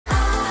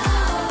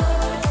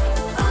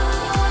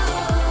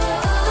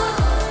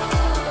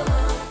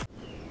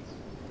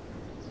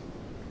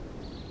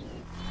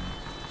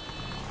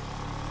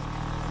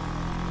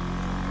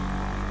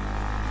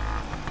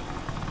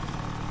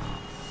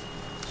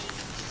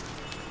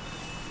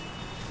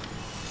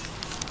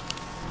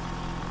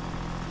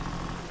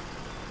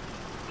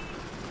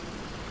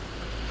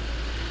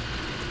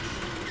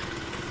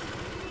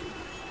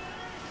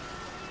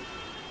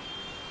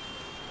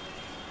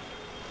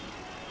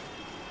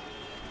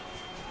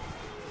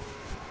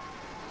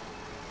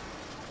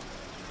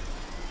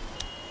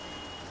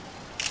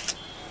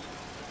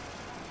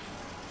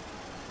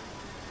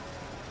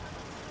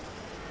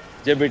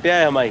जे बिटिया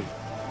है हमारी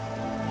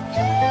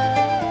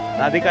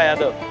राधिका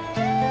यादव,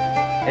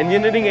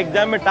 इंजीनियरिंग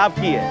एग्जाम में टॉप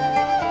की है।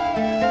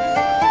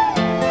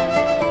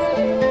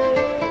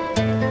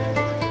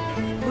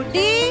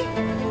 गुड्डी,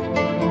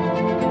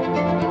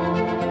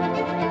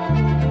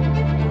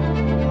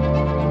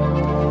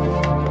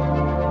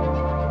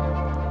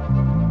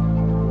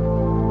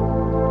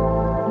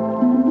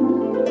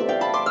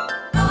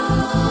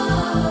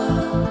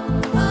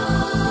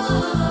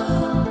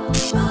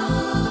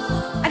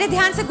 अरे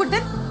ध्यान से गुड्डन,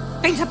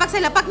 कहीं झपक से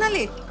लपक ना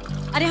ले।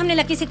 अरे हमने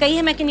लकी से कही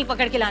है मैं कि नहीं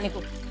पकड़ के लाने को,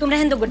 तुम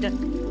रहने दो गुड्डन।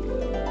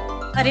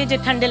 अरे जे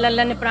ठंडे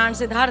लल्ला ने प्राण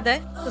से धार दे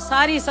तो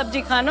सारी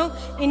सब्जी खानो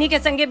इन्हीं के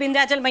संगे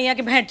विंध्याचल मैया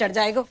के भेंट चढ़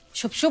जाएगो।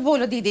 शुभ शुभ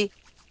बोलो दीदी,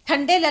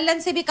 ठंडे लल्लन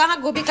से भी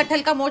कहाँ गोभी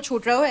कटहल का मोह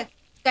छूट रहा है।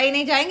 कहीं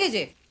नहीं जाएंगे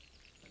जे?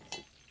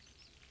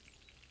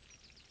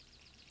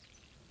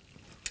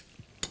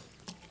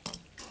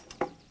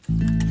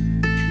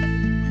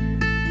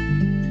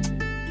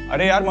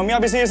 अरे यार मम्मी,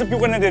 आप इसे ये सब क्यों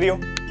करने दे रही हो?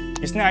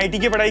 इसने आईटी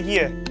की पढ़ाई की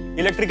है,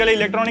 इलेक्ट्रिकल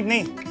इलेक्ट्रॉनिक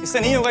नहीं, इससे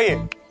नहीं होगा ये।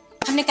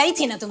 हमने कही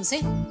थी ना तुमसे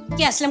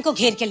कि असलम को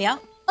घेर के ले आओ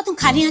और तुम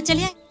खाली हाथ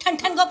चले आए। ठन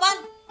ठन गोपाल,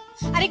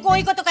 अरे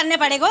कोई को तो करने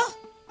पड़ेगा।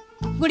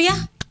 गुड़िया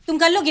तुम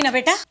कर लोगी ना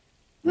बेटा?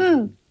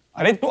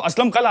 अरे तो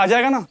असलम कल आ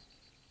जाएगा ना।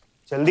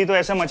 जल्दी तो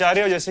ऐसे मचा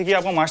रहे हो जैसे कि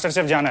आपको मास्टर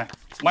शेफ जाना है।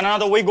 बनाना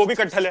तो वही गोभी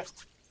कटहल है।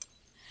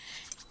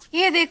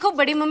 ये देखो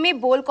बड़ी मम्मी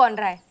बोल कौन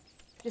रहा है,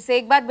 जिसे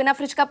एक बार बिना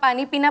फ्रिज का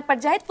पानी पीना पड़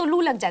जाए तो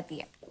लू लग जाती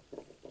है।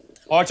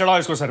 और चढ़ाओ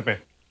इसको सर पे।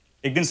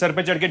 एक दिन सर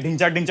पे चढ़ के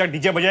ढिंचाक ढिंचाक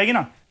डीजे बजाएगी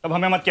ना, तब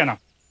हमें मत कहना।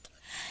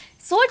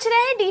 सोच रहे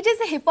हैं डीजे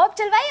से हिप हॉप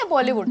चलवाए या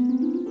बॉलीवुड?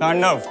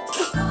 तांडव।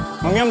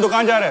 मम्मी हम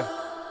दुकान जा रहे हैं।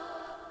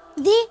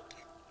 दी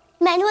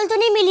मैनुअल तो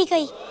नहीं मिली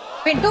कहीं?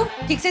 पिंटू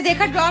ठीक से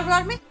देखा ड्रॉर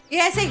ड्रॉर में? ये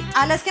ऐसे ही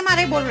आलस के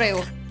मारे बोल रहे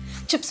हो।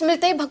 चिप्स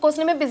मिलते ही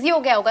भकोसने में बिजी हो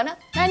गया होगा ना,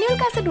 मैनुअल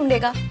कैसे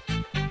ढूंढेगा?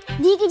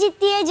 दी की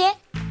जितनी एज है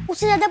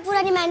उससे ज्यादा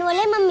पुरानी मैनुअल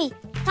है मम्मी,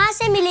 कहाँ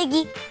से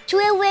मिलेगी?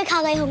 चूहे हुए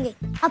खा गए होंगे,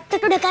 अब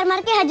तक तो डकार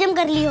मार के हजम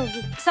कर ली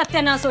होगी।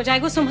 सत्यानाश हो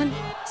जाएगा सुमन,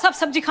 सब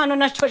सब्जी खानो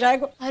नष्ट हो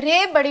जाएगा।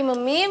 अरे बड़ी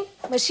मम्मी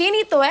मशीन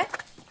ही तो है,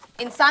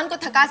 इंसान को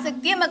थका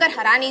सकती है मगर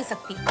हरा नहीं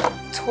सकती।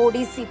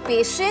 थोड़ी सी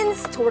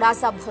पेशेंस, थोड़ा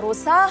सा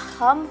भरोसा,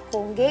 हम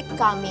होंगे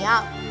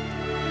कामयाब।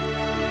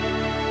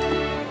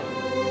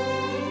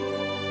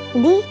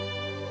 दी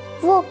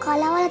वो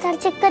काला वाला तार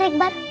चेक कर एक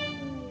बार।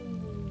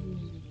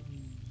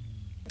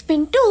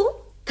 पिंटू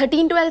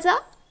 13-12 सा?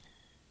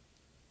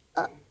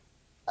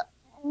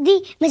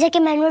 दी मैं जाके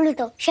मैनुअल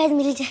लेता हूँ, शायद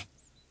मिल जाए।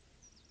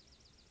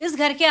 इस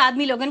घर के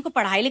आदमी लोगन को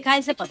पढ़ाई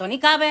लिखाई से पता नहीं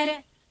कहाँ बह रहे,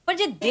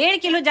 पर ये 1.5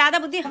 किलो ज्यादा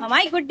बुद्धि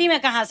हमारी गुड्डी में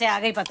कहाँ से आ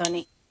गई पता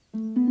नहीं।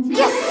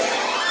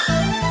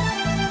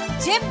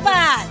 ये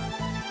बात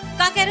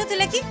क्या कह रहे हो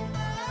लकी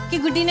कि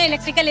गुड्डी ने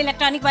इलेक्ट्रिकल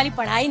इलेक्ट्रॉनिक वाली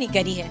पढ़ाई नहीं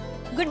करी है?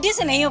 गुड्डी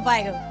से नहीं हो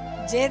पाएगा।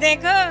 ये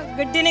देखो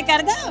गुड्डी ने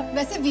कर दो।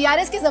 वैसे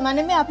वीआरएस के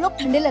जमाने में आप लोग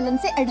ठंडे ललन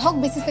से एडहॉक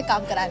बेसिस पे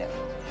काम करा रहे हो।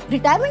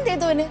 रिटायरमेंट दे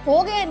दो इन्हें,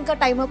 हो गया इनका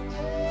टाइम अप।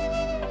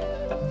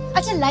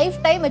 अच्छा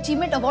लाइफ टाइम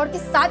अचीवमेंट अवार्ड के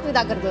साथ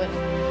विदा कर दो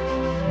इन्हें।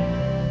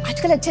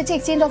 आजकल अच्छे अच्छे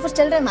एक्सचेंज ऑफर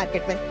चल रहे हैं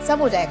मार्केट में,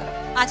 सब हो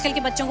जाएगा। आजकल के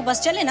बच्चों को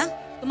बस चले ना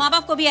तो माँ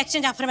बाप को भी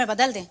एक्सचेंज ऑफर में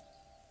बदल दें।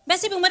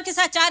 वैसे भी उम्र के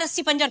साथ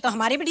 4-80 पंजर तो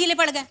हमारे भी ढीले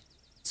पड़ गए,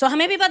 सो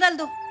हमें भी बदल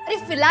दो। अरे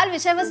फिलहाल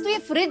विषय वस्तु ये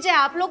फ्रिज है,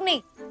 आप लोग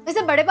नहीं।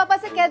 वैसे बड़े पापा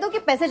से कह दो कि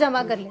पैसे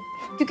जमा कर ले,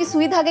 क्योंकि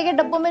सुई धागे के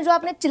डब्बों में जो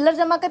आपने चिल्लर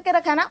जमा करके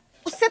रखा ना,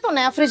 उससे तो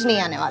नया फ्रिज नहीं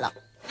आने वाला।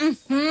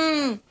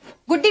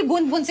 गुड्डी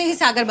बूंद बूंद से ही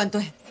सागर बनते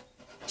हैं।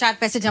 4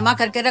 पैसे जमा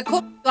करके रखो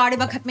तो आड़े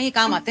वक्त में ही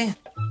काम आते हैं।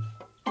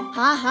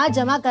 हाँ हाँ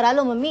जमा करा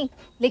लो मम्मी,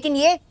 लेकिन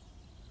ये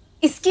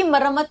इसकी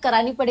मरम्मत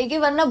करानी पड़ेगी,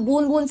 वरना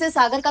बूंद बूंद से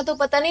सागर का तो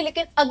पता नहीं,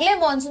 लेकिन अगले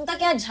मॉनसून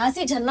तक यहाँ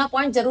झांसी झरना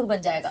पॉइंट जरूर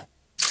बन जाएगा।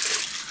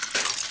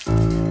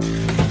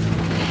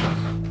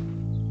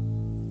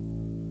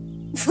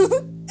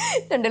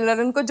 ठंडे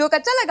ललन को जो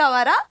कच्चा लगा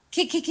हमारा।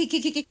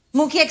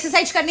 मुंह की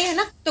एक्सरसाइज करनी है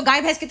ना तो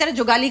गाय भैंस की तरह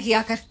जुगाली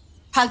किया कर,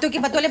 फालतू की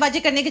बतौलेबाजी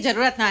करने की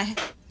जरूरत ना है।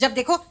 जब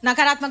देखो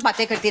नकारात्मक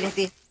बातें करती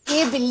रहती है।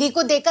 ये बिल्ली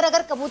को देखकर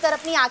अगर कबूतर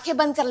अपनी आंखें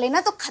बंद कर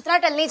लेना तो खतरा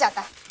टल नहीं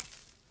जाता।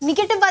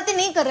 निगेटिव बातें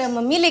नहीं कर रहे हैं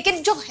मम्मी,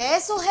 लेकिन जो है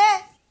सो है।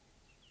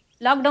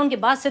 लॉकडाउन के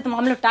बाद से तो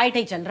मामला टाइट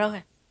ही चल रहा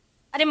है।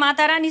 अरे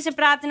माता रानी से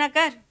प्रार्थना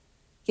कर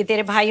कि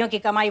तेरे भाइयों की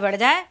कमाई बढ़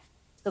जाए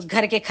तो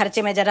घर के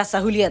खर्चे में जरा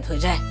सहूलियत हो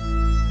जाए।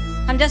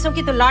 हम जैसों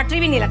की तो लॉटरी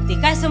भी नहीं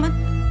लगती, क्या सुमन?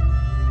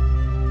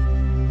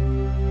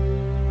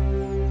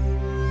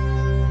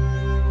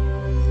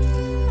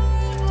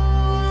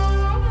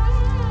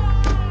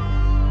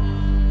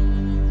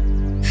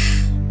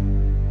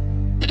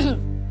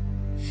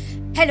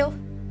 Hello,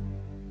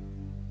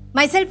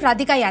 myself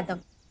Radhika Yadav,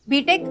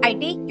 BTech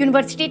IT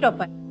University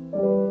topper.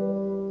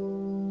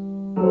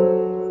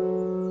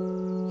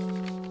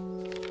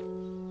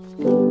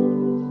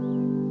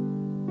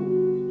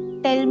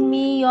 Tell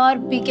me your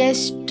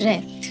biggest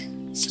strength.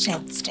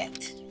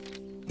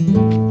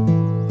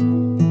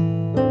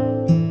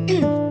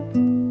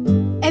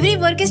 Every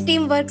work is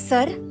teamwork,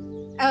 sir.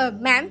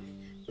 Ma'am,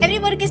 every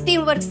work is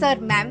teamwork, sir,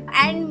 ma'am.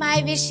 And my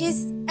wish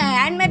is,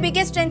 and my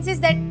biggest strength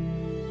is that.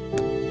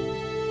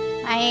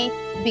 My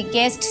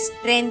biggest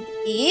strength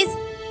is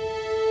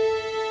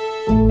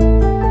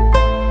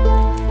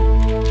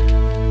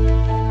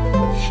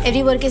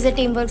Every work is a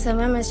teamwork,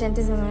 Sama. My strength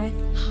is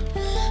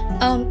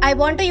I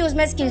want to use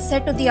my skill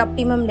set to the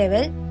optimum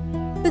level,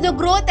 to the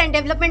growth and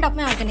development of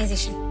my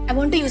organization. I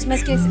want to use my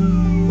skills.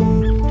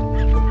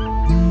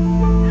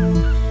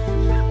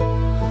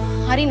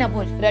 हरी ना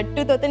बोल।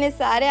 रट्टू तोते ने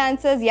सारे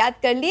answers याद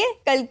कर लिए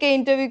कल के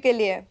इंटरव्यू के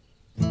लिए।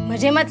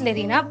 मजे मत ले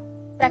रही ना,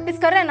 प्रैक्टिस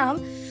कर रहे हैं ना हम।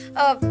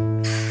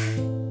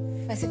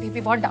 वैसे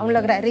बीपी बहुत डाउन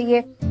लग रहा है।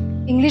 ये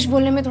इंग्लिश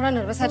बोलने में थोड़ा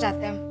नर्वस आ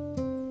जाते हैं हम।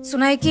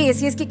 सुना है कि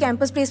एसीएस की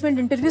कैंपस प्लेसमेंट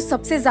इंटरव्यू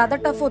सबसे ज्यादा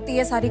टफ होती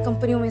है सारी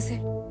कंपनियों में से।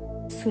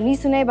 सुनी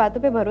सुनाई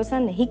बातों पे भरोसा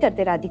नहीं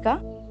करते राधिका।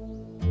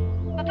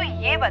 तो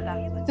ये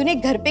बता, तूने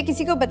घर पे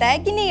किसी को बताया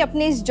कि नहीं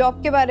अपने इस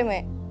जॉब के बारे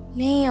में?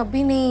 नहीं,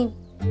 अभी नहीं।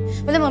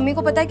 मतलब मम्मी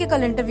को पता है कि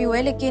कल इंटरव्यू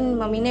है, लेकिन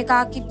मम्मी ने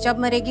कहा कि जब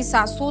मरेगी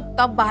सासू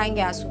तब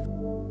बहाएंगे आंसू।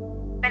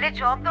 पहले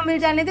जॉब तो मिल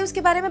जाने दे,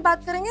 उसके बारे में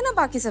बात करेंगे ना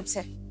बाकी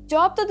सबसे।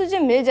 जॉब तो तुझे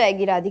मिल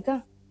जाएगी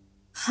राधिका।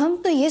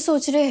 हम तो ये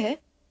सोच रहे हैं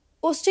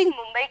पोस्टिंग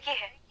मुंबई की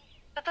है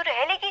तो तू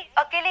रह लेगी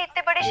अकेले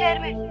इतने बड़े शहर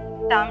में,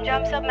 ताम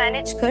झाम सब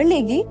मैनेज कर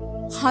लेगी।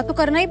 हाँ तो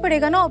करना ही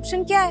पड़ेगा ना,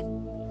 ऑप्शन क्या है।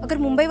 अगर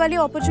मुंबई वाली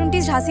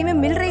अपॉर्चुनिटीज झांसी में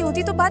मिल रही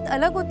होती तो बात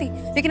अलग होती,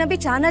 लेकिन अभी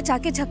चाह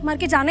के झक मार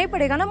के जाना ही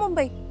पड़ेगा ना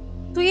मुंबई।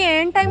 तो ये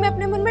एंड टाइम में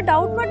अपने मन में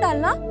डाउट मत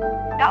डालना।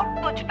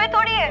 डाउट तुझ पे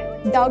थोड़ी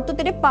है, डाउट तो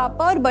तेरे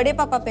पापा और बड़े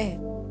पापा पे है।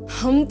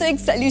 हम तो एक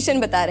सोल्यूशन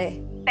बता रहे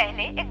हैं।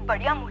 पहले एक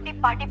बढ़िया मोटी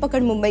पार्टी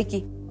पकड़ मुंबई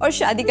की और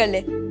शादी कर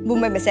ले।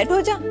 मुंबई में सेट हो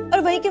जा और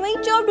वहीं के वहीं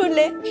जॉब ढूंढ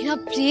ले।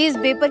 प्लीज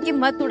बेपर की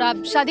मत उड़ा,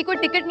 शादी कोई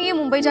टिकट नहीं है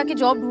मुंबई जाके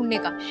जॉब ढूंढने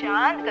का।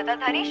 शांत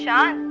गदाधारी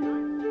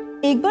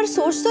शांत, एक बार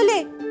सोच तो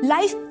ले,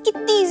 लाइफ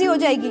कितनी इजी हो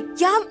जाएगी।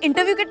 क्या हम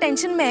इंटरव्यू के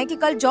टेंशन में है कि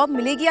कल जॉब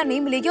मिलेगी या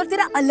नहीं मिलेगी और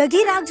तेरा अलग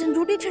ही राग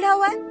झंझूटी छिड़ा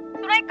हुआ है।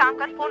 तू एक काम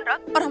कर, फोन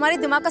रख और हमारे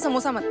दिमाग का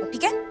समोसा मत लो,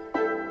 ठीक है?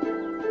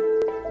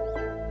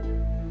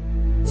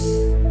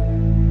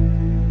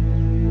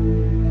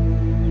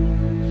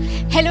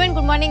 Hello and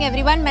good morning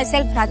everyone, my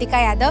self Radhika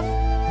Yadav,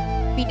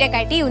 BTech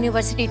IT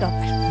university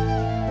topper.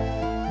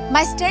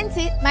 My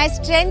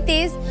strength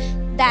is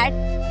that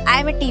I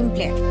am a team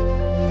player.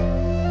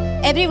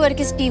 Every work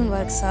is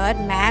teamwork, sir,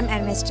 ma'am,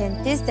 and my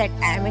strength is that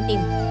I am a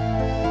team player.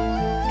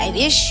 I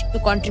wish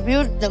to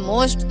contribute the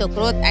most to the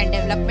growth and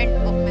development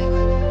of my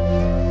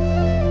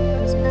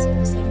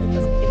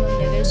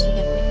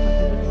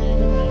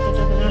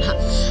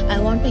I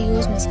want to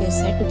use my skill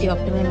set to the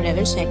optimum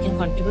level so I can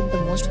contribute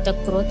the most to the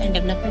growth and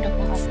development of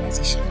my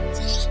organization.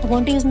 I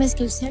want to use my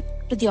skill set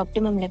to the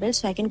optimum level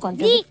so I can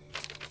contribute.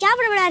 क्या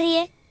बड़बड़ा रही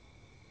है?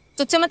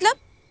 तुझसे मतलब?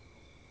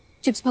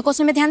 Chips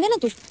पकोसने में ध्यान देना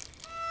तू।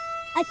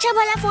 अच्छा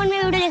भला फोन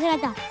में वीडियो देख रहा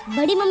था,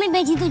 बड़ी मम्मी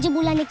भेजी तुझे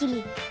बुलाने के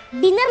लिए,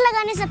 डिनर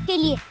लगाने सबके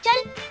लिए।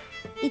 चल,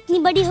 इतनी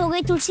बड़ी हो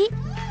गई तुलसी,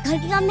 घर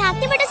के काम में हाथ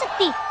नहीं बटा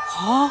सकती।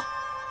 हाँ,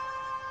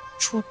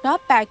 छोटा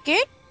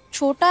पैकेट,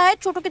 छोटा है,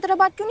 छोटों की तरह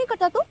बात क्यों नहीं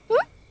करता तू?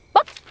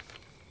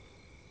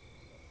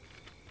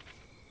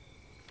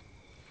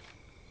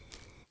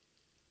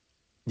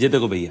 ये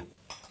देखो भैया,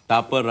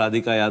 टॉपर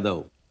राधिका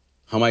यादव,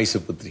 हमारी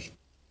सुपुत्री।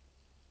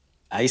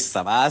 आई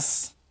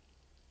शाबाश।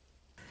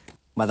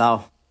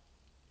 बताओ,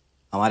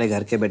 हमारे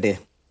घर के बेटे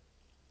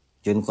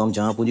जिनको हम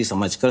जमा पूंजी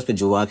समझकर उस पे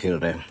जुआ खेल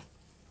रहे हैं।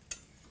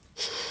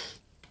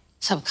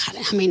 सब खा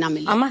रहे हैं, हमें ना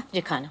मिले। अम्मा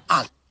जी खाना।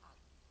 आ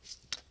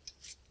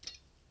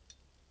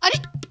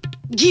अरे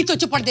घी तो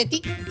चुपड़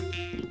देती,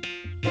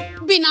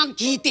 बिना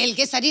घी तेल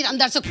के शरीर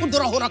अंदर से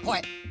खुरदुरा हो रखो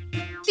है।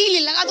 तीली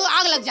लगा दो,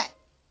 आग लग जाए।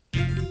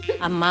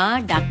 अम्मा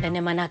डॉक्टर ने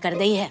मना कर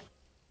दी है,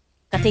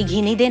 कतई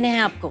घी नहीं देने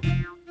हैं आपको।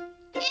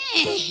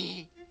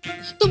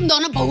 तुम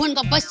दोनों बहुवन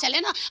का बस चले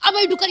ना, अब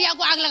वही डुकरिया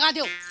को आग लगा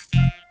दो।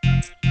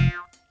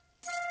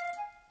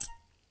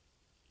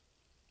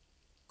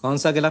 कौन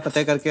सा किला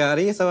फतेह करके आ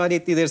रही है सवारी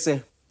इतनी देर से?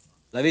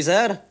 रवि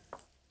सर,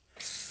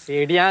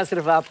 सीढ़ियां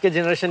सिर्फ आपके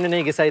जनरेशन ने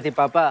नहीं घिसाई थी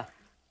पापा,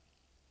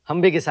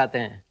 हम भी घिसाते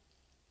हैं।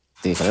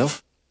 देख रहे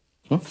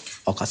हो,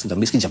 औकात से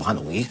लंबी इसकी जबान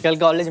हो गई। कल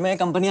कॉलेज में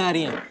कंपनियां आ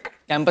रही हैं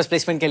कैंपस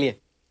प्लेसमेंट के लिए,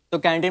 तो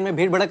कैंटीन में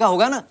भीड़ भड़का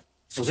होगा ना,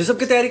 उसी सब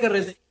की तैयारी कर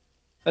रहे थे।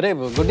 अरे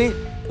गुड्डी,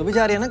 तू भी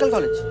जा रही है ना कल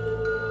कॉलेज?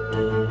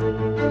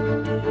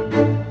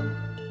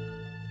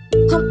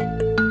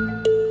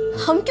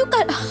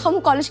 हम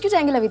कॉलेज क्यों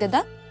जाएंगे लवी दादा?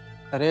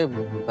 अरे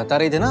बता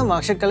रही थी ना,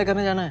 मार्कशीट कलेक्ट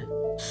करने जाना है।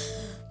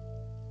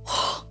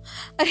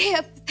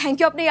 अरे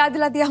थैंक यू, आपने याद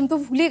दिला दिया, हम तो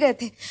भूल ही गए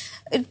थे।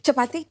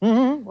 चपाती?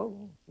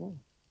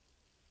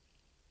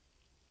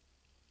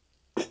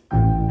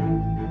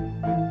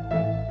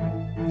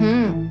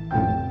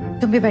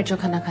 तुम भी बैठ जाओ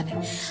खाना खाने।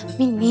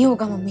 नहीं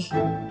होगा मम्मी।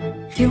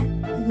 क्यों?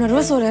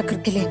 नर्वस हो रहा है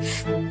करके लिए।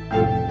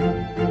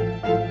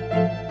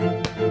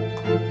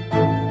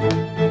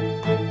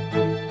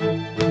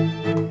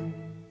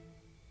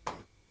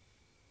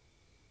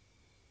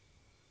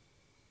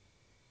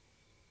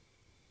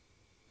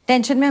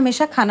 टेंशन में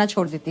हमेशा खाना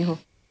छोड़ देती हो,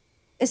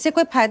 इससे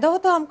कोई फायदा हो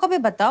तो हमको भी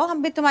बताओ,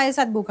 हम भी तुम्हारे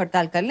साथ भूख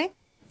हड़ताल कर लें।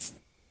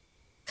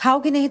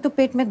 खाओगी नहीं तो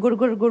पेट में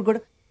गुड़गुड़ गुड़गुड़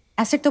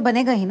एसिड तो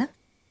बनेगा ही ना।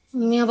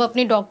 मम्मी अब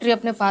अपनी डॉक्टरी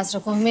अपने पास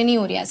रखो, हमें नहीं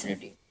हो रही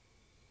एसिडिटी।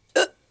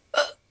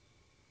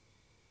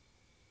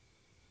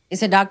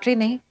 इसे डॉक्टरी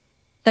नहीं,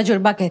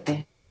 तजुर्बा कहते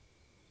हैं।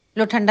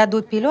 लो ठंडा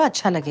दूध पी लो,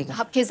 अच्छा लगेगा।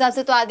 आपके हिसाब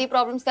से तो आधी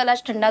प्रॉब्लम्स का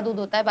इलाज ठंडा दूध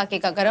होता है, बाकी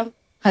का गर्म।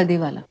 हल्दी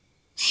वाला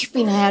नहीं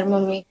पीना यार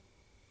मम्मी,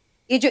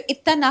 ये जो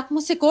इतना नाक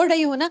मुंह सिकोड़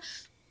रही हो ना,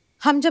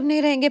 हम जब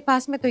नहीं रहेंगे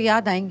पास में तो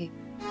याद आएंगे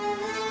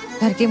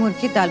घर की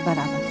मुर्गी दाल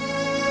बराबर।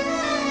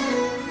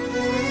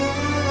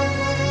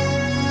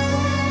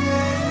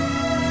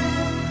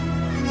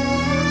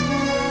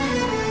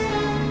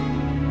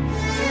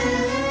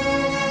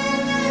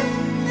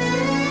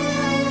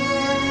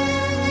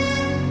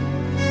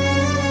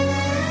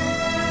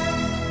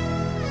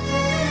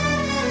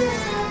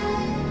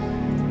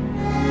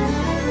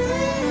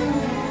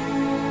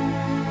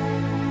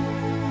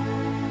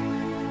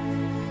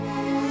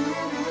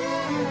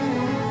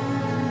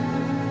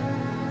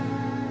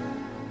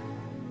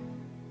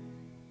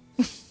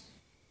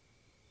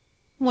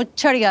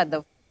 मुच्छड़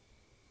यादव।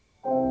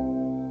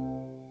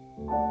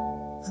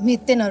 हमें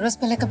इतने नर्वस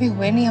पहले कभी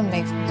हुए नहीं हम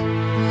लाइफ में।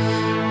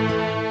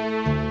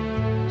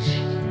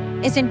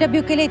 इस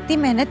इंटरव्यू के लिए इतनी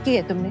मेहनत की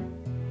है तुमने,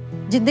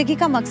 जिंदगी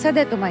का मकसद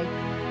है तुम्हारी।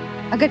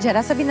 अगर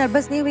जरा सा भी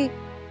नर्वस नहीं हुई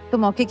तो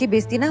मौके की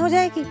बेइज्जती ना हो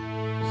जाएगी।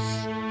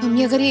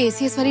 मम्मी अगर ये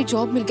एसीएस वाली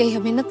जॉब मिल गई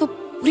हमें ना तो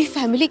पूरी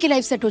फैमिली की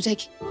लाइफ सेट हो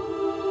जाएगी।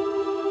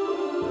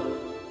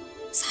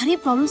 सारी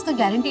प्रॉब्लम्स का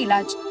गारंटी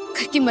इलाज,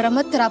 घर की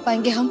मरम्मत करा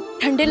पाएंगे हम,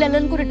 ठंडे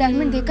ललन को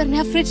रिटायरमेंट देकर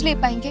नया फ्रिज ले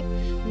पाएंगे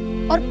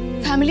और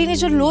फैमिली ने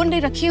जो लोन ले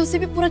रखी है उसे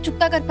भी पूरा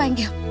चुकता कर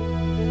पाएंगे हम।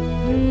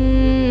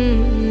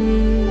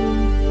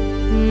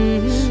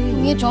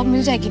 ये जॉब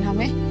मिल जाएगी ना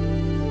हमें?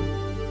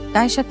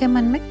 क्या शक है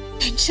मन में?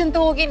 टेंशन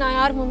तो होगी ना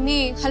यार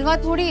मम्मी, हलवा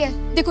थोड़ी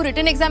है। देखो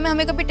रिटन एग्जाम में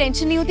हमें कभी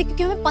टेंशन नहीं होती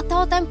क्योंकि हमें पता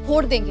होता है हम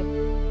फोड़ देंगे।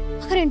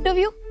 अगर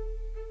इंटरव्यू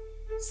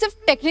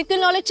सिर्फ टेक्निकल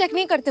नॉलेज चेक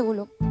नहीं करते वो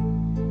लोग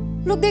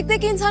देखते हैं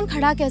कि इंसान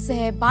खड़ा कैसे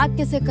है, बात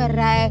कैसे कर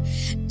रहा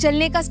है,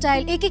 चलने का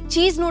स्टाइल, एक एक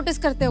चीज नोटिस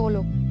करते हैं वो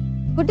लोग।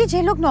 गुड्डी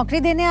जे लोग नौकरी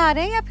देने आ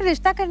रहे हैं या फिर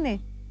रिश्ता करने?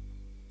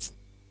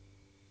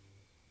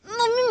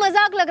 मम्मी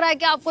मजाक लग रहा है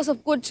क्या आपको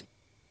सब कुछ?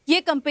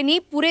 ये कंपनी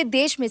पूरे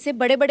देश में से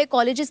बड़े बड़े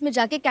कॉलेजेस में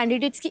जाके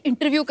कैंडिडेट्स की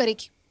इंटरव्यू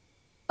करेगी।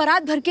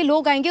 परात भर के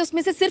लोग आएंगे,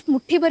 उसमें से सिर्फ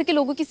मुट्ठी भर के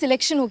लोगों की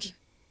सिलेक्शन होगी।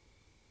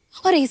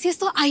 और एसीएस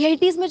तो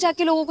आईआईटीज में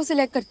जाके लोगों को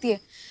सिलेक्ट करती है।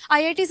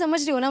 आईआईटी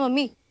समझ रही हो ना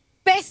मम्मी?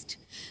 बेस्ट,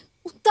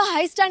 उतना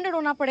हाई स्टैंडर्ड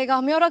होना पड़ेगा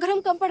हमें, और अगर हम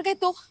कम पड़ गए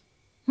तो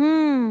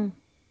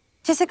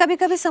जैसे कभी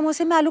कभी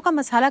समोसे में आलू का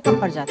मसाला कम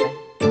पड़ जाता है।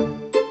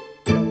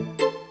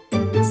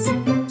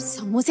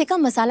 समोसे का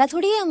मसाला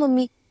थोड़ी है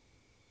मम्मी।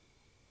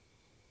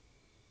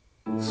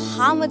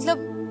 हाँ मतलब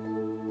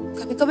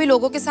कभी कभी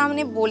लोगों के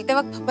सामने बोलते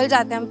वक्त फंबल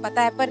जाते हैं, हमें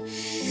पता है, पर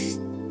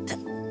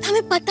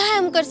हमें पता है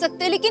हम कर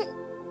सकते हैं। लेकिन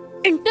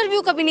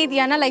इंटरव्यू कभी नहीं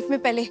दिया ना लाइफ में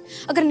पहले,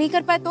 अगर नहीं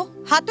कर पाए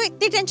तो? हाँ तो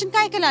इतनी टेंशन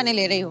काहे के लाने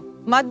ले रही हो?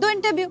 मत दो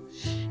इंटरव्यू,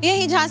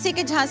 यही झांसी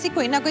के झांसी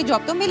कोई ना कोई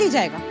जॉब तो मिल ही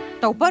जाएगा।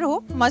 टॉपर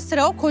हो, मस्त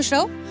रहो, खुश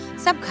रहो,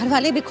 सब घर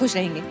वाले भी खुश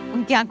रहेंगे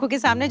उनकी आंखों के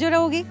सामने जो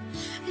रहोगी।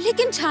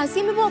 लेकिन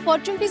झांसी में वो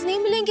अपॉर्चुनिटीज नहीं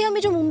मिलेंगी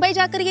हमें जो मुंबई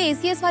जाकर ये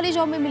एसीएस वाली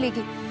जॉब में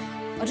मिलेगी।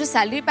 और जो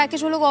सैलरी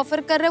पैकेज वो लोग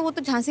ऑफर कर रहे हैं वो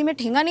तो झांसी में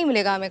ठेंगा नहीं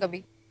मिलेगा हमें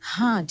कभी।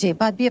 हाँ ये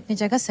बात भी अपनी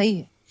जगह सही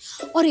है।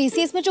 और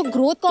एसीएस में जो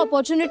ग्रोथ का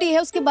अपॉर्चुनिटी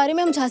है उसके बारे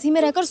में हम झांसी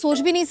में रहकर सोच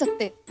भी नहीं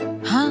सकते।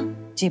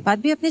 हाँ ये बात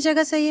भी अपनी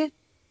जगह सही है।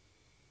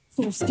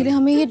 तो उसके लिए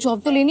हमें ये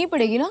जॉब तो लेनी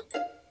पड़ेगी ना?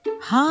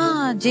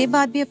 हाँ ये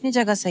बात भी अपनी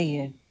जगह सही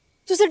है।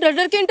 तो उसे डर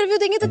डर के इंटरव्यू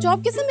देंगे तो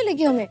जॉब कैसे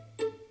मिलेगी हमें?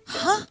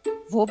 हाँ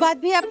वो बात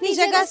भी अपनी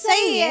जगह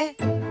सही है।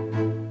 क्या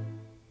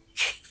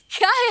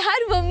है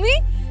यार मम्मी,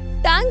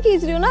 टांग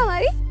खींच रही हो ना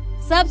हमारी?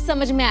 सब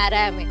समझ में आ रहा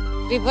है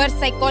हमें, रिवर्स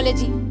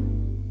साइकोलॉजी।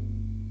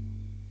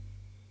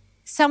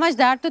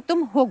 समझदार तो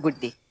तुम हो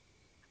गुड्डी,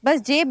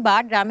 बस ये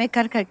बात ड्रामे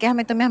कर करके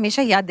हमें तुम्हें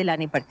हमेशा याद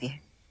दिलानी पड़ती है।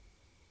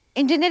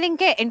 इंजीनियरिंग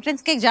के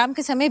एंट्रेंस के एग्जाम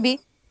के समय भी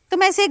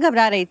तुम ऐसे ही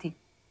घबरा रही थी।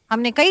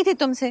 हमने कही थी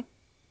तुमसे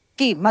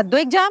कि मत दो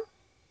एग्जाम,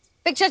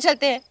 पिक्चर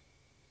चलते हैं,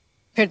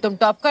 फिर तुम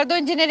टॉप कर दो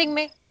इंजीनियरिंग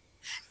में।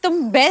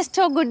 तुम बेस्ट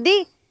हो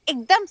गुड्डी,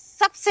 एकदम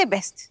सबसे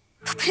बेस्ट।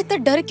 तो फिर इतना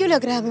डर क्यों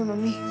लग रहा है हमें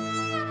मम्मी?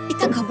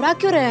 इतना घबरा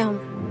क्यों रहे हैं हम?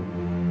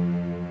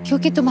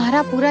 क्योंकि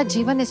तुम्हारा पूरा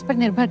जीवन इस पर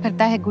निर्भर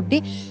करता है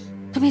गुड्डी,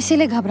 तुम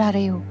इसीलिए घबरा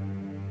रही हो।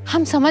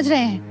 हम समझ रहे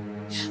हैं,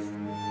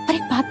 पर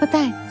एक बात पता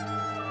है,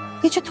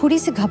 ये जो थोड़ी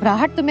सी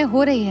घबराहट तुम्हें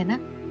हो रही है ना,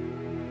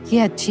 ये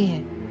अच्छी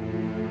है।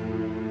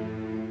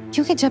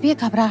 क्योंकि जब ये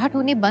घबराहट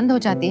होनी बंद हो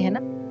जाती है ना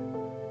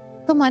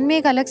तो मन में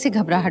एक अलग सी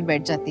घबराहट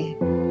बैठ जाती है,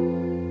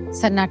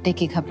 सन्नाटे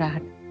की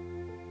घबराहट,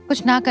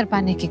 कुछ ना कर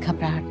पाने की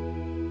घबराहट।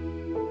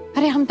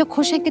 अरे हम तो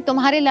खुश हैं कि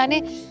तुम्हारे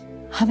लाने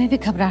हमें भी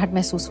घबराहट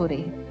महसूस हो रही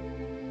है।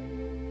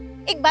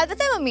 एक बात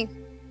बताए मम्मी,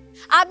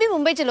 आप भी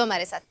मुंबई चलो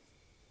हमारे साथ,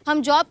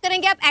 हम जॉब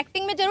करेंगे, आप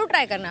एक्टिंग में जरूर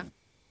ट्राई करना।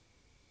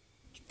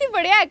 कितनी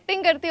बढ़िया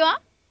एक्टिंग करती हो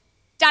आप।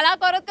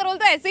 चालाक औरत का रोल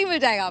तो ऐसे ही मिल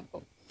जाएगा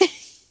आपको।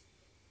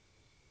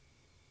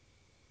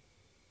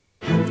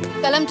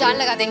 कल हम जान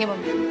लगा देंगे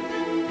मम्मी,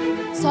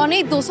 100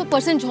 नहीं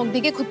 200% झोंक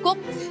देंगे खुद को,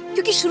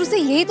 क्योंकि शुरू से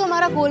यही तो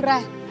हमारा गोल रहा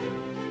है।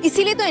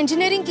 इसीलिए तो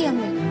इंजीनियरिंग की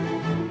हमने।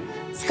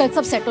 कल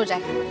सब सेट हो जाए।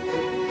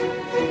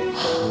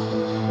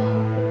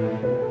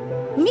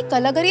 मम्मी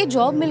कल अगर ये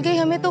जॉब मिल गई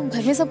हमें तो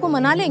घर में सबको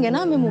मना लेंगे ना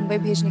हमें मुंबई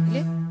भेजने के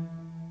लिए?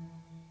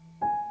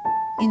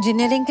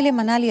 इंजीनियरिंग के लिए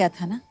मना लिया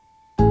था ना,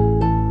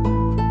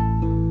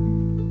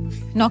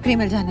 नौकरी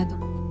मिल जाने दो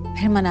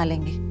फिर मना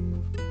लेंगे।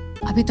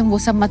 अभी तुम वो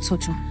सब मत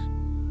सोचो।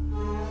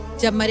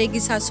 जब मरेगी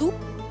सासू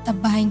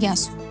तब बहाएंगे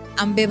आंसू।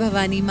 अम्बे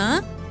भवानी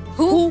माँ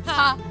हु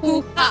हा हु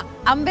हा।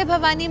 अम्बे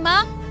भवानी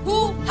माँ, हु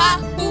हा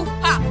हु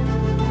हा।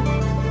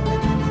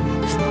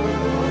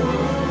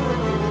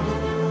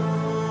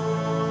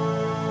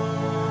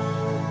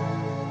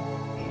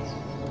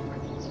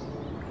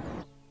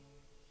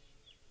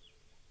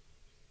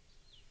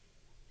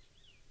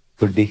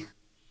 गुड्डी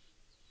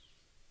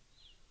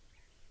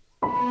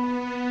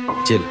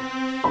चल।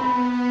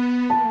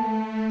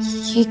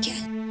 ये क्या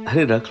है?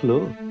 अरे रख लो।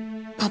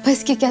 पापा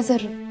इसकी क्या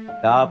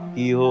जरूरत?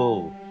 आपकी हो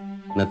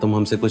न, तुम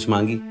हमसे कुछ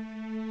मांगी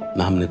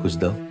ना हमने कुछ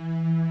दो।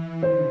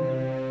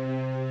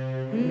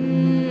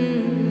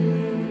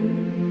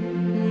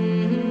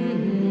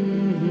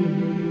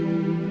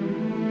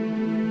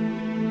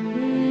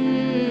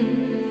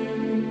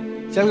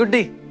 चल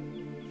गुड्डी,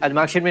 आज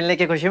मार्कशीट मिलने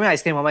की खुशी में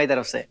आइसक्रीम हमारी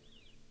तरफ से।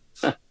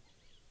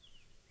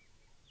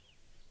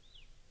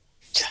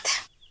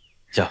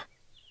 जाओ।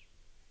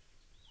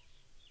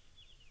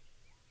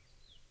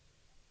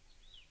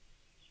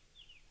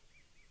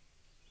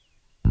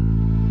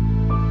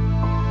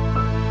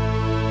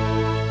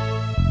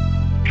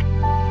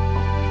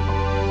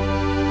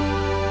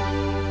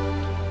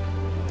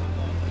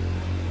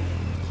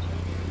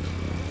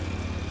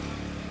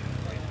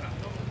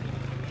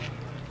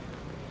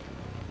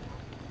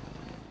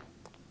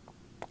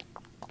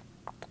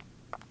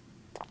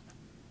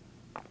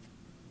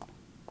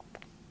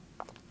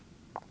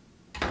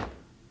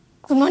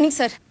 Good morning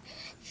sir.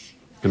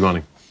 Good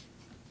morning.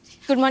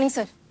 Good morning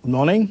sir. Good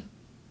morning.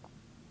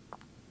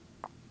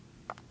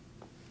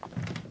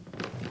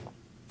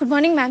 Good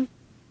morning ma'am.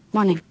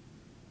 Morning.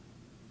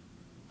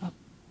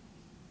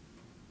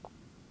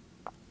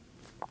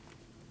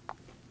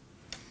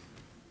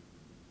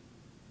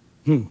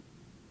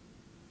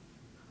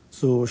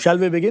 So shall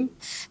we begin?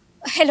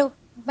 Hello,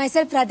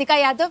 myself Radhika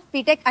Yadav,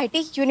 BTech IT,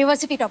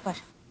 University topper.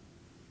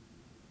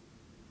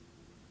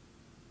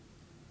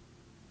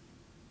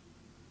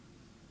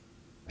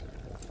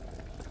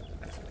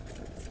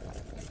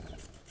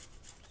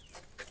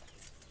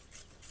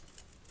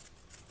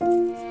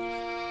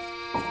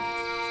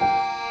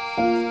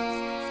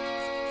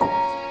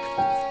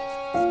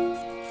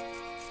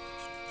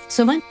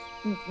 सुमन,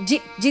 जी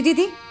जी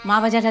दीदी। माँ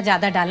वजह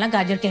ज्यादा डालना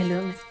गाजर के हलवे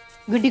में।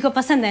 गुड्डी को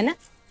पसंद है ना?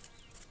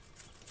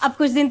 अब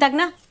कुछ दिन तक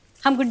ना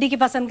हम गुड्डी की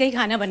पसंद का ही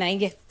खाना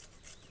बनाएंगे।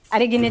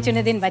 अरे गिने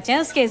चुने दिन बचे हैं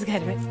उसके इस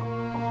घर में।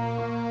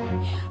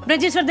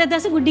 ब्रजेश्वर दादा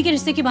से गुड्डी के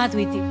रिश्ते की बात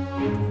हुई थी,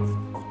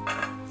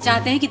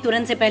 चाहते हैं कि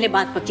तुरंत से पहले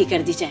बात पक्की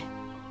कर दी जाए।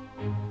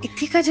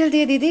 इतनी का जल्दी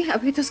है दीदी?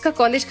 अभी तो उसका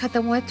कॉलेज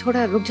खत्म हुआ है,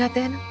 थोड़ा रुक जाते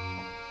हैं ना।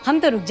 हम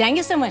तो रुक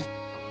जाएंगे सुमन,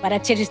 पर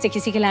अच्छे रिश्ते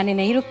किसी के लाने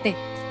नहीं रुकते।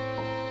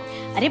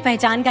 अरे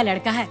पहचान का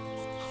लड़का है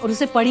और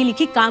उसे पढ़ी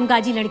लिखी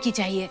कामकाजी लड़की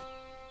चाहिए।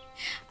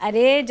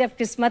 अरे जब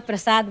किस्मत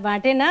प्रसाद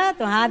बांटे ना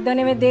तो हाथ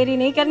धोने में देरी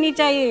नहीं करनी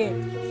चाहिए।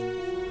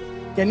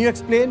 Can you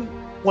explain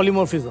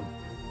polymorphism?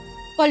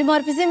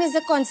 Polymorphism is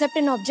a concept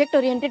in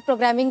object-oriented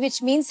programming which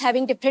means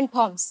having different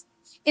forms.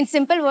 In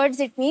simple words,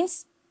 it means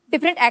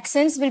different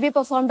actions will be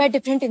performed by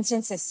different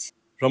instances.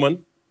 Raman,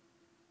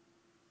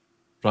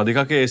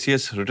 Radhika के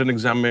ACS रिटन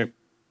एग्जाम में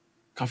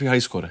काफी high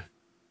score है।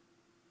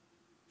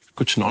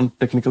 कुछ non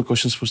technical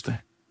questions पूछते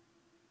हैं।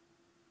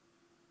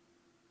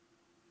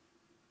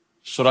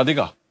 So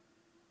Radhika,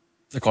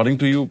 according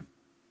to you,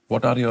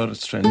 what are your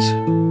strengths?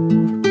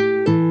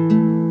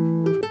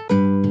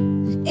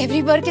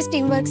 Every work is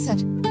teamwork, sir.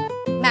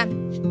 Ma'am.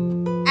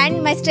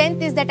 And my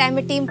strength is that I'm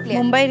a team player.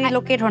 Mumbai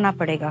relocate होना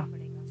पड़ेगा।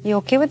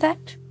 You okay with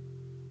that?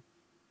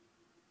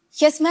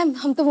 Yes, ma'am.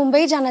 हम तो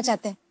मुंबई जाना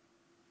चाहते हैं।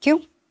 क्यों?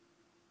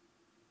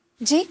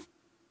 जी?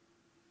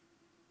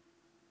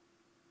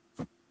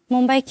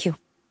 मुंबई क्यों?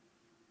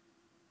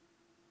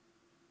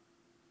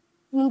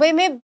 मुंबई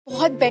में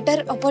बहुत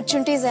बेटर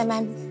अपॉर्चुनिटीज है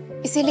मैम,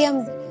 इसीलिए हम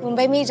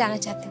मुंबई में ही जाना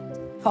चाहते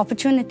हैं।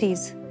 अपॉर्चुनिटीज?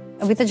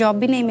 अभी तो जॉब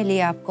भी नहीं मिली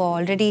है आपको,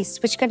 ऑलरेडी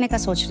स्विच करने का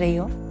सोच रही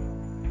हो?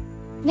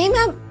 नहीं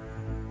मैम,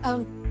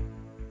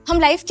 हम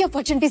लाइफ की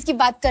अपॉर्चुनिटीज की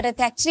बात कर रहे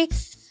थे। एक्चुअली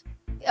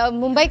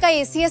मुंबई का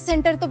ACS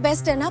सेंटर तो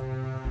बेस्ट है ना,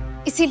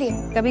 इसीलिए।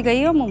 कभी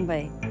गई हो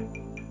मुंबई?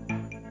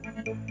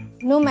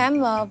 नो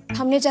मैम,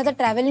 हमने ज्यादा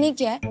ट्रैवल नहीं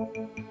किया है,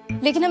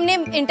 लेकिन हमने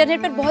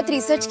इंटरनेट पर बहुत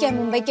रिसर्च किया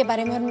मुंबई के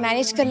बारे में और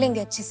मैनेज कर लेंगे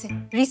अच्छे से।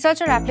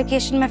 रिसर्च और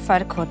एप्लीकेशन में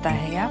फर्क होता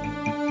है यार।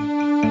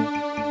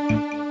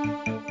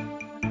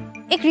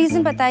 एक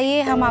रीजन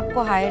बताइए, हम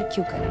आपको हायर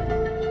क्यों करें?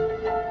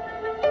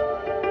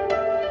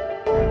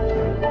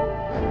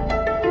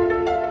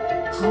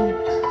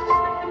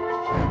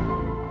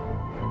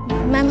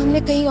 मैम,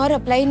 हमने कहीं और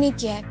अप्लाई नहीं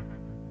किया है,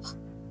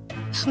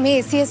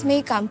 हमें ACS में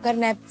ही काम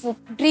करना है। वो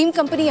ड्रीम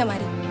कंपनी है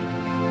हमारी।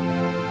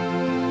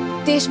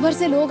 देश भर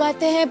से लोग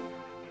आते हैं,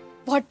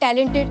 बहुत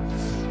टैलेंटेड।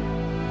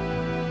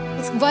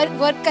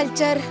 वर्क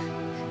कल्चर,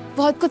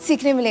 बहुत कुछ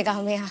सीखने मिलेगा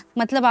हमें यहाँ।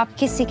 मतलब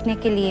आपके सीखने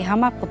के लिए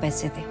हम आपको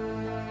पैसे दें?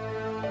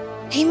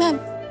 नहीं मैम,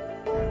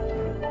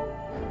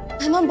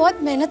 हम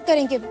बहुत मेहनत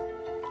करेंगे,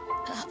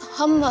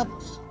 हम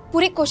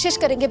पूरी कोशिश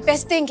करेंगे,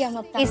 बेस्ट देंगे हम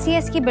अपना।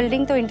 ACS की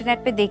बिल्डिंग तो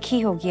इंटरनेट पे देखी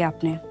होगी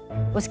आपने।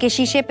 उसके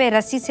शीशे पे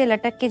रस्सी से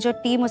लटक के जो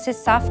टीम उसे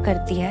साफ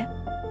करती है,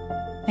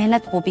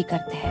 मेहनत वो भी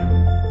करते हैं।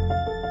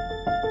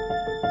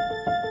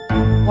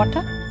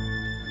 वाटर?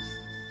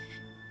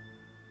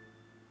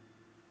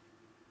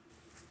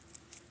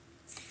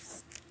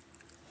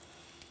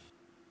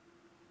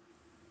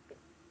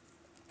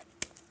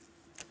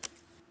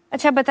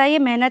 अच्छा बताइए,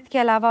 मेहनत के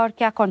अलावा और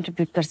क्या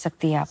कंट्रीब्यूट कर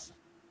सकती है आप?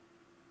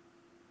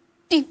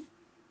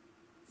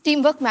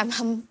 टीम वर्क मैम,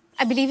 हम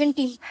आई बिलीव इन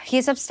टीम।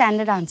 ये सब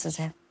स्टैंडर्ड आंसर्स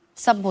है,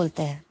 सब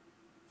बोलते हैं।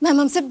 मैम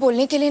हम सिर्फ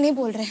बोलने के लिए नहीं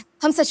बोल रहे हैं,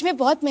 हम सच में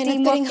बहुत मेहनत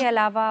करेंगे। टीम वर्क के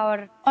अलावा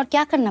और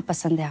क्या करना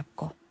पसंद है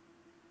आपको?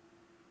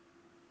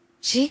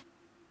 जी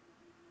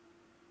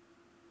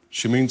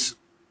She means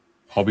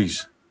hobbies.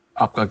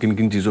 आपका किन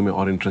किन चीजों में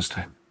और इंटरेस्ट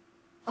है?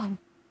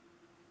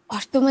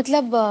 और तो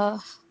मतलब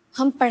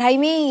हम पढ़ाई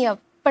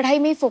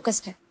में ही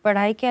फोकस्ड है।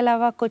 पढ़ाई के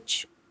अलावा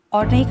कुछ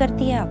और नहीं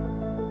करती है आप?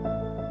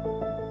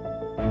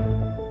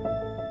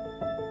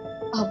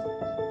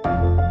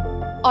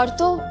 और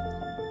तो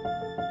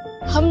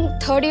हम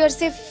 3rd ईयर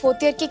से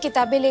 4th ईयर की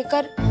किताबें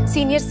लेकर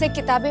सीनियर से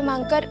किताबें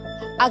मांगकर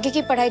आगे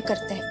की पढ़ाई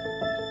करते हैं।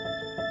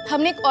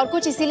 हमने और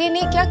कुछ इसीलिए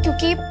नहीं किया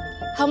क्योंकि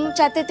हम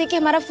चाहते थे कि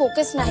हमारा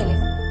फोकस ना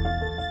हिले।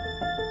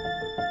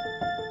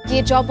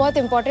 ये जॉब बहुत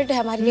इम्पोर्टेंट है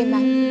हमारे लिए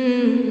मैम।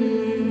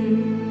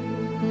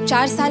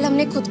 4 साल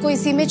हमने खुद को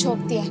इसी में झोंक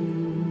दिया है,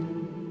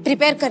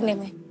 प्रिपेयर करने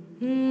में।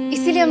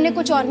 इसीलिए हमने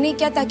कुछ और नहीं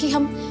किया ताकि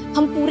हम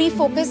पूरी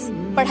फोकस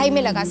पढ़ाई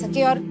में लगा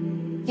सके और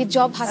ये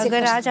जॉब हासिल कर सके।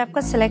 अगर आज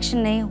आपका सिलेक्शन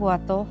नहीं हुआ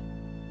तो?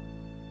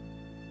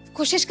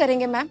 कोशिश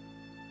करेंगे मैम,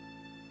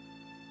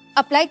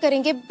 अप्लाई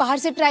करेंगे, बाहर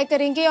से ट्राई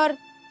करेंगे और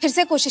फिर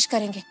से कोशिश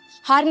करेंगे।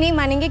 हार नहीं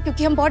मानेंगे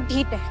क्योंकि हम बहुत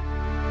ढीठ हैं।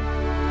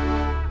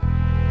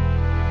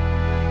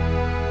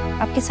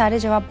 आपके सारे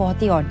जवाब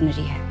बहुत ही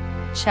ऑर्डिनरी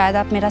है। शायद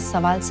आप मेरा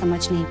सवाल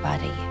समझ नहीं पा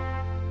रही है।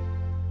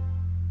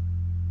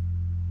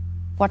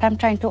 What I'm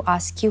trying to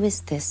ask you is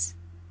this.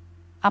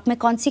 आप में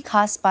कौन सी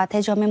खास बात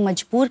है जो हमें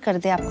मजबूर कर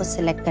दे आपको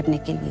सिलेक्ट करने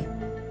के लिए?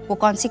 वो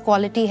कौन सी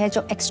क्वालिटी है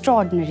जो एक्स्ट्रा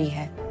ऑर्डिनरी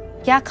है?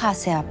 क्या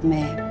खास है आप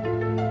में?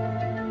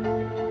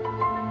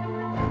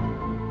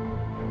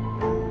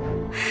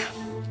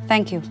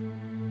 Thank you.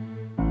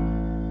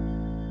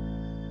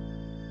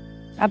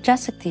 आप जा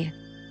सकती है।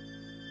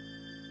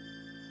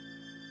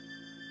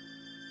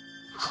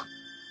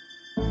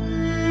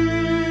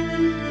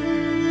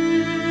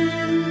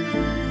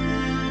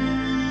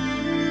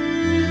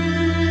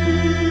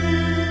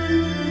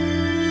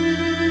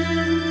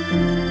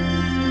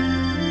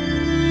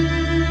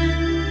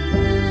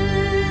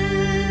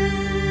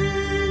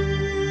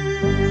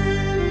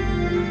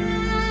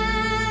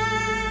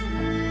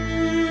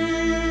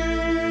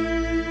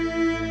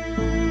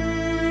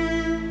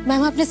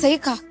 मैम आपने सही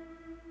कहा,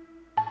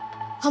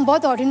 हम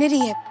बहुत ऑर्डिनरी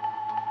है,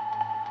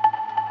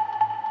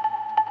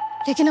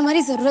 लेकिन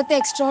हमारी जरूरत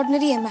एक्स्ट्रा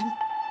ऑर्डिनरी है मैम।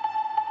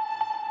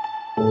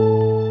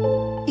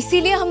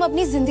 इसीलिए हम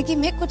अपनी जिंदगी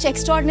में कुछ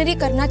एक्स्ट्रा ऑर्डिनरी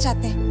करना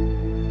चाहते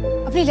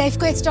हैं, अपनी लाइफ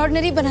को एक्स्ट्रा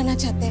ऑर्डिनरी बनाना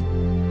चाहते हैं।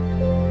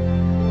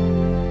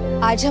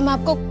 आज हम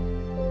आपको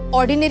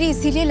ऑर्डिनरी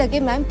इसीलिए लगे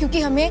मैम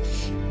क्योंकि हमें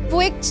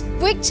वो एक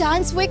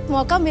चांस, वो एक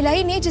मौका मिला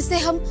ही नहीं जिससे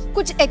हम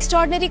कुछ एक्स्ट्रा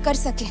ऑर्डिनरी कर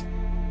सके।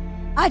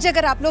 आज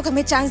अगर आप लोग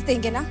हमें चांस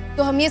देंगे ना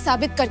तो हम ये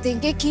साबित कर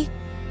देंगे कि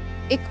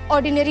एक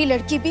ऑर्डिनरी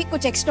लड़की भी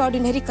कुछ एक्स्ट्रा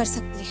ऑर्डिनरी कर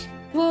सकती है।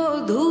 वो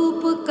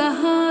धूप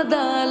कहाँ,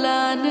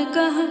 दालान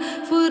कहाँ,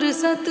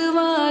 फुर्सत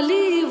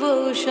वाली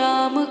वो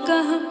शाम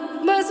कहाँ,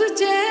 बस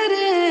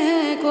चेहरे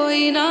हैं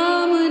कोई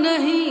नाम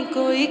नहीं,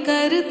 कोई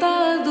करता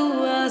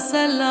दुआ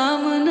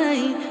सलाम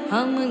नहीं।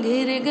 हम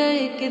घिर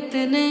गए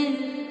कितने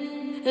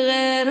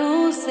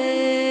गैरों से,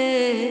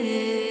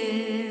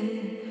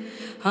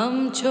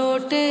 हम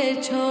छोटे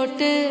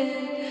छोटे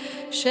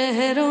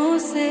शहरों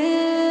से।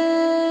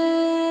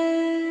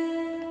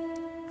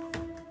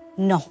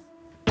 नो।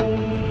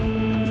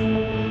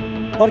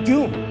 और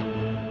क्यों?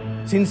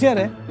 सिंसियर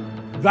है,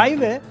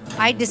 ड्राइव है।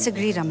 I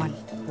disagree Raman.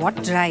 What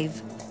drive?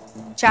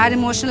 4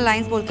 emotional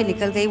lines बोल के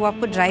निकल गई, वो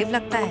आपको ड्राइव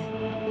लगता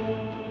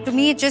है? To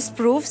me it just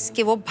proves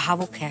कि वो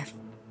भावुक है,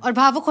 और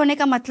भावुक होने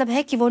का मतलब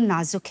है कि वो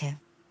नाजुक है।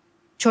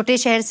 छोटे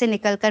शहर से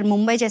निकलकर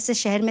मुंबई जैसे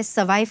शहर में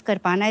सर्वाइव कर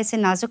पाना, ऐसे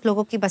नाजुक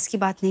लोगों की बस की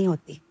बात नहीं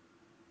होती।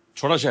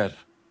 छोटा शहर?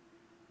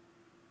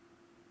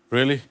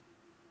 रियली?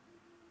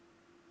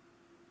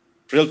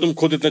 प्रियल, तुम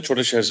खुद इतने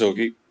छोटे शहर से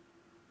होगी,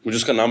 मुझे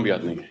उसका नाम भी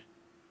याद नहीं है।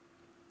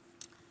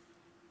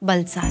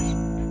 बलसार,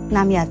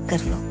 नाम याद कर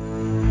लो।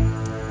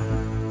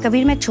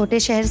 कबीर, मैं छोटे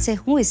शहर से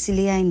हूँ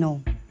इसलिए आई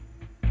नो।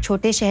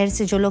 छोटे शहर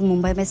से जो लोग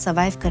मुंबई में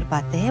सर्वाइव कर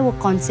पाते हैं वो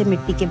कौन से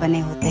मिट्टी के बने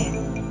होते हैं।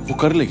 वो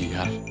कर लेगी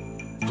यार।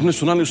 तुमने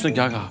सुना नहीं उसने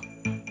क्या कहा?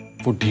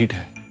 वो ढीठ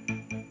है,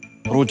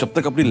 और वो जब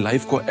तक अपनी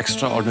लाइफ को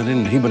एक्स्ट्रा ऑर्डिनरी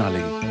नहीं बना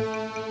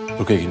लेगी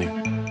रुकेगी नहीं।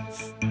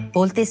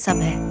 बोलते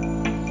सब है,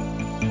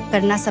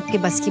 करना सबके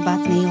बस की बात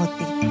नहीं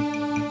होती।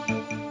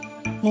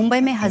 मुंबई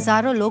में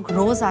हजारों लोग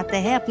रोज आते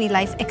हैं अपनी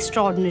लाइफ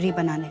एक्स्ट्रा ऑर्डिनरी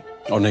बनाने,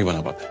 और नहीं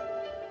बना पाते।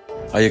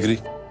 आई एग्री,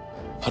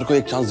 हर कोई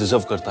एक चांस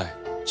डिजर्व करता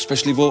है,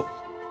 स्पेशली वो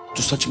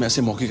जो सच में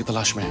ऐसे मौके की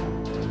तलाश में है।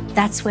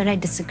 That's where I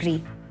disagree.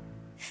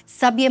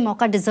 सब ये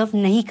मौका डिजर्व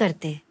नहीं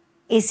करते।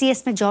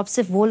 ACS में जॉब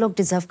सिर्फ वो लोग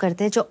डिजर्व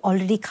करते हैं जो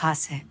ऑलरेडी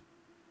खास है,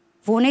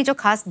 वो नहीं जो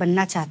खास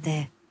बनना चाहते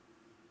हैं।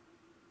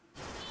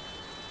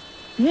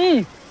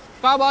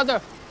 क्या बात है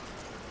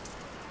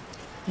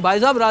भाई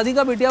साहब,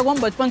 राधिका बिटिया को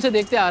हम बचपन से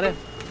देखते आ रहे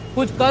हैं।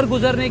 कुछ कर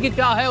गुजरने की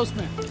क्या है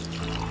उसमें,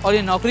 और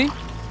ये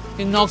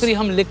नौकरी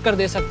हम लिख कर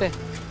दे सकते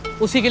हैं,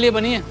 उसी के लिए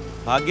बनी है।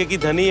 भाग्य की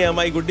धनी है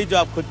हमारी गुड्डी जो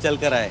आप खुद चल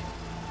कर आए।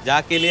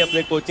 जाके लिए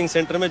अपने कोचिंग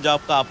सेंटर में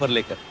जॉब का ऑफर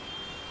लेकर।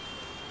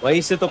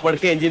 वहीं से तो पढ़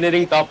के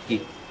इंजीनियरिंग टॉप की,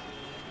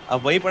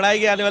 अब वही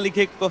पढ़ाएगी आने वाली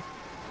खेक को।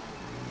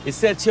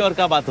 इससे अच्छी और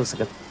क्या बात हो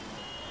सकती।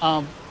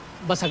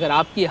 बस अगर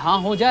आपकी हाँ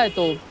हो जाए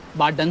तो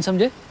बात डन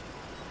समझे।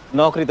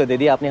 नौकरी तो दे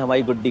दी आपने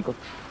हमारी गुड्डी को,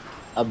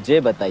 अब जे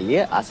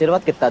बताइए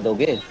आशीर्वाद कितना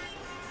दोगे?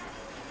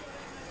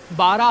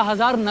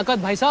 12,000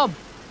 नकद भाई साहब।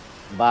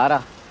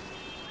 12?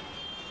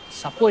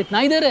 सबको इतना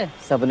ही दे रहे?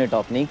 सबने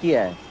टॉप नहीं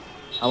किया है,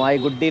 हमारी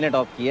गुड्डी ने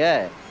टॉप किया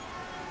है।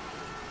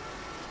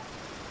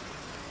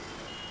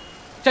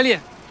 चलिए,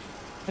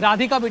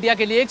 राधिका बिटिया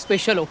के लिए एक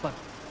स्पेशल ऑफर।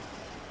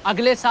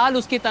 अगले साल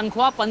उसकी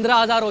तनख्वाह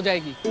 15,000 हो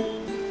जाएगी।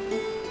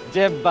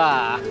 जेब्बा।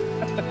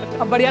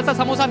 अब बढ़िया सा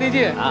समोसा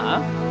दीजिए।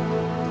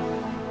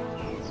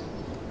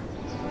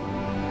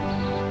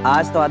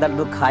 आज तो आधा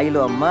लड्डू खा ही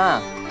लो अम्मा।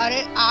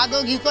 अरे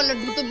आधो घी को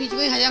लड्डू तो बीच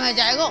में ही हजम हो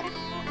जाएगा,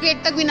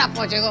 पेट तक भी ना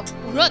पहुंचेगा।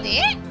 पूरा दे।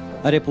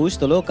 अरे पूछ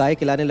तो लो काहे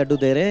खिलाने लड्डू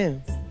दे रहे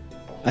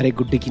हैं। अरे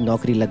गुड्डी की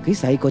नौकरी लग गई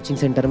साई कोचिंग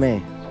सेंटर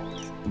में,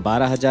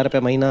 12,000 रुपए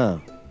महीना।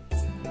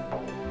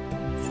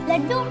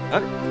 लड्डू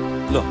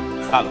लो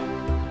खा लो।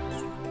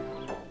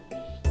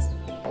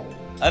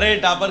 अरे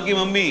टापर की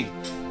मम्मी,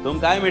 तुम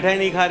काहे मिठाई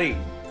नहीं खा रही?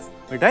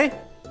 मिठाई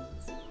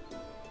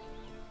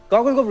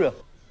क्या को प्रिया?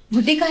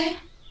 गुड्डी का है?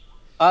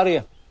 आ रही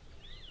है।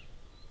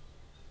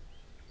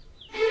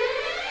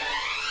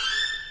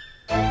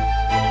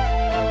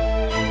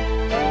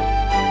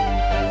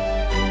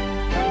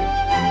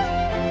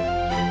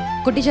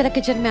 गुड्डी जरा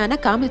किचन में आना,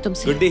 काम है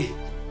तुमसे। गुड्डी,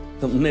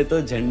 तुमने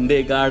तो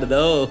झंडे गाड़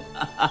दो।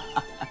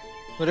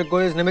 अरे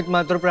कोई इस निमित्त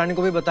मात्र प्राणी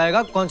को भी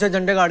बताएगा कौन से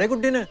झंडे गाड़े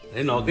गुड्डी ने?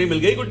 अरे नौकरी मिल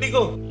गई गुड्डी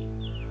को।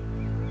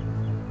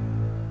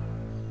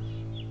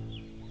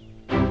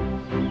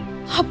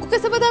 आपको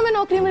कैसे पता हमें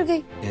नौकरी मिल गई?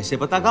 कैसे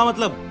पता का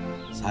मतलब?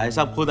 सहाय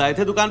साहब खुद आए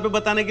थे दुकान पे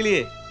बताने के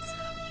लिए।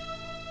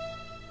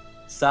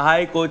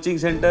 सहाय कोचिंग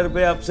सेंटर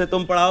पे अब से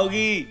तुम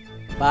पढ़ाओगी।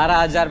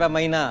 12,000 रुपए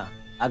महीना,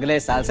 अगले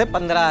साल से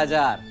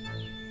 15,000।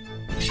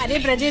 अरे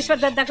ब्रजेश्वर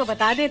दद्दा को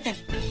बता देते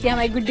हैं कि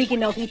हमारी गुड्डी की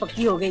नौकरी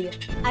पक्की हो गई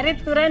है। अरे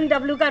तुरंत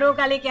डब्लू का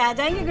रोका लेके आ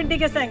जाएंगे गुड्डी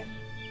के संग।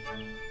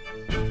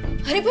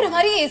 अरे पर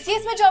हमारी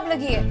एसीएस में जॉब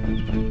लगी है।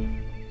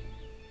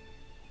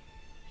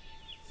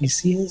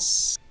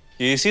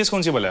 एसीएस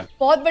कौन सी बोला?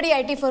 बहुत बड़ी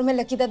आईटी फर्म है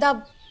लकी दादा।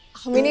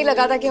 हमें नहीं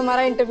लगा था कि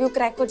हमारा इंटरव्यू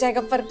क्रैक हो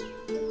जाएगा, पर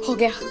हो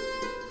गया।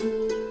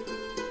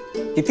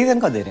 कितनी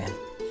तनख्वाह दे रहे हैं?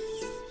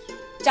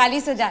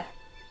 40,000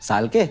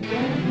 साल के?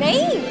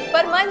 नहीं,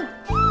 पर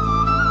मंथ।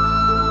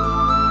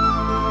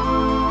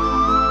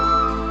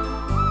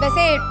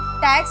 वैसे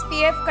टैक्स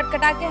पीएफ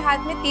कटकटा के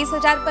हाथ में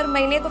 30,000 पर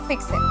महीने तो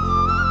फिक्स है।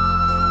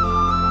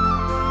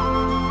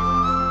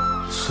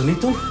 सुनी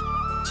तुम,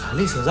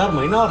 40,000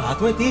 महीना और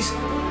हाथ में 30।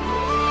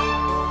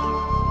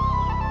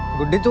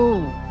 गुड्डी तू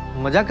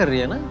मजाक कर रही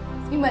है ना?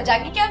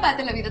 मजाक की क्या बात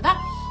है लवी दादा।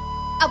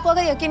 आपको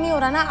अगर यकीन नहीं हो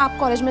रहा ना, आप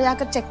कॉलेज में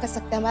जाकर चेक कर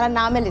सकते हैं, हमारा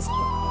नाम है लिस्ट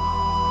में।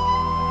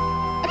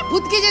 अरे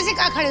खुद के जैसे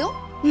कहाँ खड़े हो,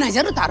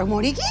 नजर उतारो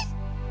मोड़ी की।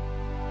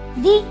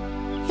 दी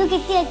तू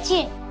कितनी अच्छी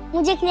है,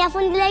 मुझे एक नया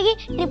फोन दिलाएगी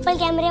ट्रिपल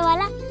कैमरे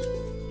वाला।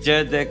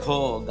 जे देखो,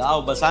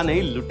 गांव बसा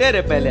नहीं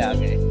लुटेरे पहले आ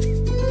गए।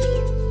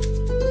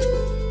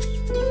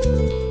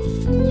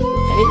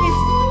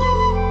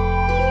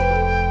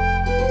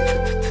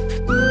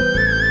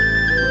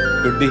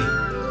 गुड्डी,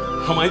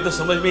 हमारी तो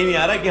समझ में ही नहीं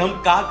आ रहा कि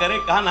हम कहाँ करें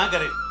कहाँ ना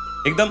करें।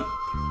 एकदम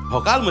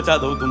भौकाल मचा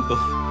दो तुम तो।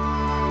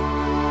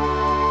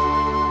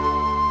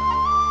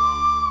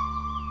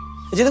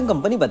 जी तुम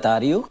कंपनी बता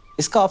रही हो,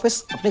 इसका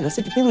ऑफिस अपने घर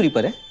से कितनी दूरी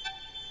पर है?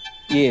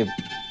 ये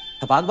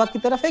थपाक बाग की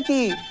तरफ है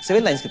कि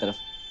सिविल लाइंस की तरफ?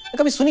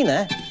 कभी सुनी ना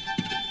है।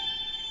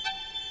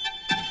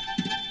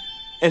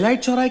 एलाइट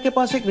चौराहे के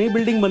पास एक नई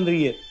बिल्डिंग बन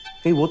रही है,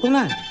 कहीं वो तो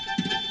ना है?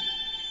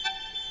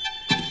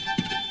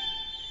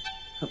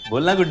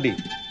 बोलना गुड्डी,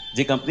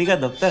 जी कंपनी का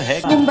दफ्तर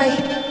है Mumbai.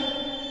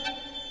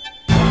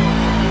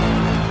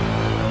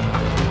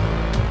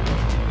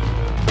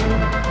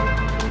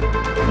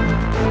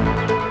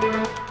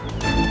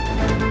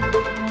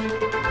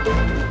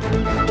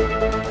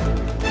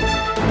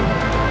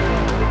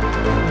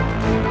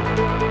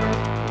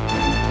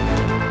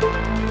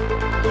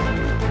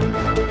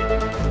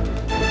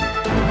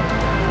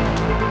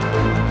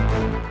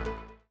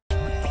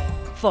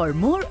 For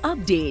more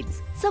updates,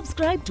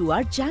 subscribe to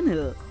our channel,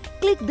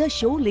 click the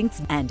show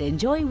links and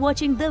enjoy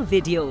watching the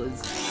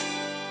videos.